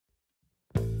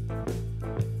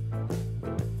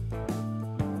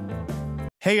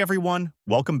Hey everyone,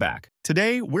 welcome back.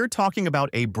 Today, we're talking about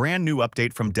a brand new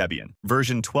update from Debian,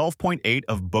 version 12.8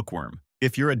 of Bookworm.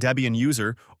 If you're a Debian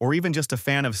user, or even just a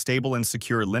fan of stable and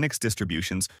secure Linux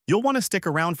distributions, you'll want to stick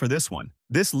around for this one.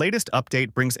 This latest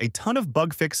update brings a ton of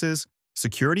bug fixes,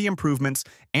 security improvements,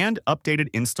 and updated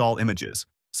install images.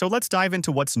 So let's dive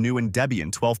into what's new in Debian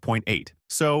 12.8.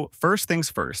 So first things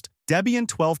first, Debian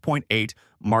 12.8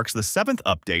 marks the 7th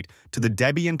update to the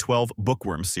Debian 12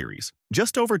 Bookworm series.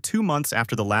 Just over 2 months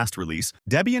after the last release,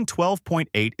 Debian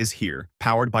 12.8 is here,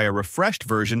 powered by a refreshed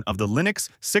version of the Linux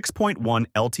 6.1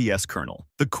 LTS kernel.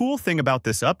 The cool thing about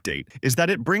this update is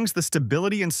that it brings the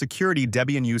stability and security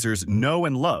Debian users know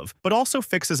and love, but also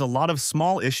fixes a lot of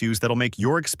small issues that'll make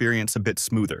your experience a bit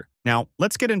smoother. Now,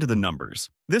 let's get into the numbers.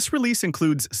 This release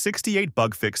includes 68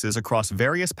 bug fixes across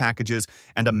various packages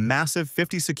and a massive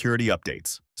 50 security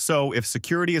updates. So if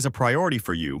security is a priority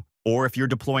for you, or if you're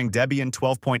deploying Debian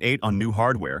 12.8 on new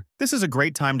hardware, this is a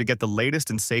great time to get the latest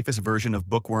and safest version of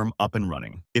Bookworm up and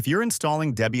running. If you're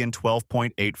installing Debian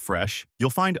 12.8 fresh,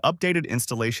 you'll find updated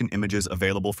installation images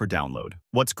available for download.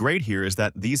 What's great here is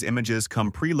that these images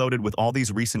come preloaded with all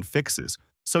these recent fixes,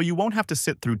 so you won't have to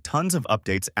sit through tons of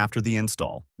updates after the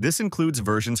install. This includes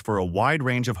versions for a wide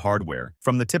range of hardware,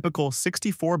 from the typical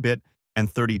 64-bit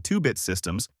and 32-bit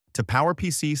systems to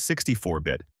PowerPC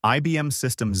 64-bit, IBM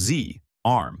System Z,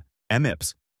 ARM,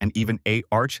 MIPS, and even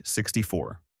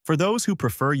Arch64. For those who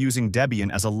prefer using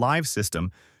Debian as a live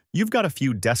system, you've got a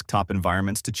few desktop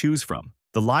environments to choose from.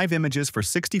 The live images for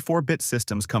 64-bit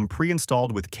systems come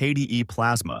pre-installed with KDE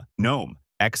Plasma, GNOME,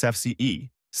 Xfce,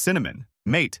 Cinnamon,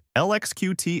 Mate,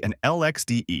 LXQT, and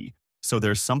LXDE, so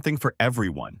there's something for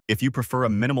everyone. If you prefer a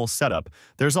minimal setup,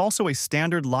 there's also a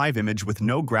standard live image with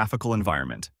no graphical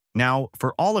environment. Now,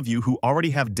 for all of you who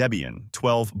already have Debian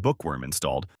 12 Bookworm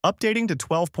installed, updating to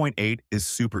 12.8 is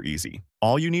super easy.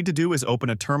 All you need to do is open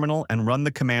a terminal and run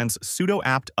the commands sudo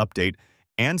apt update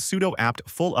and sudo apt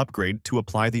full upgrade to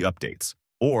apply the updates.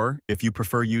 Or, if you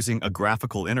prefer using a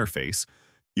graphical interface,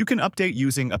 you can update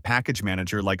using a package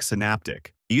manager like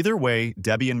Synaptic. Either way,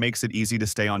 Debian makes it easy to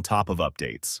stay on top of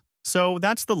updates. So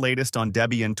that's the latest on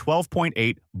Debian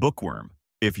 12.8 Bookworm.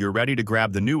 If you're ready to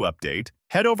grab the new update,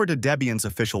 head over to Debian's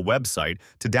official website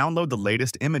to download the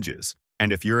latest images.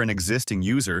 And if you're an existing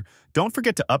user, don't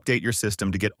forget to update your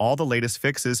system to get all the latest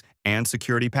fixes and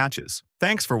security patches.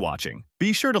 Thanks for watching.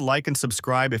 Be sure to like and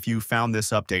subscribe if you found this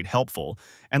update helpful,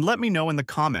 and let me know in the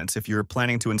comments if you're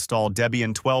planning to install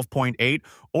Debian 12.8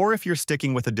 or if you're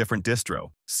sticking with a different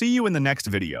distro. See you in the next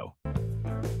video.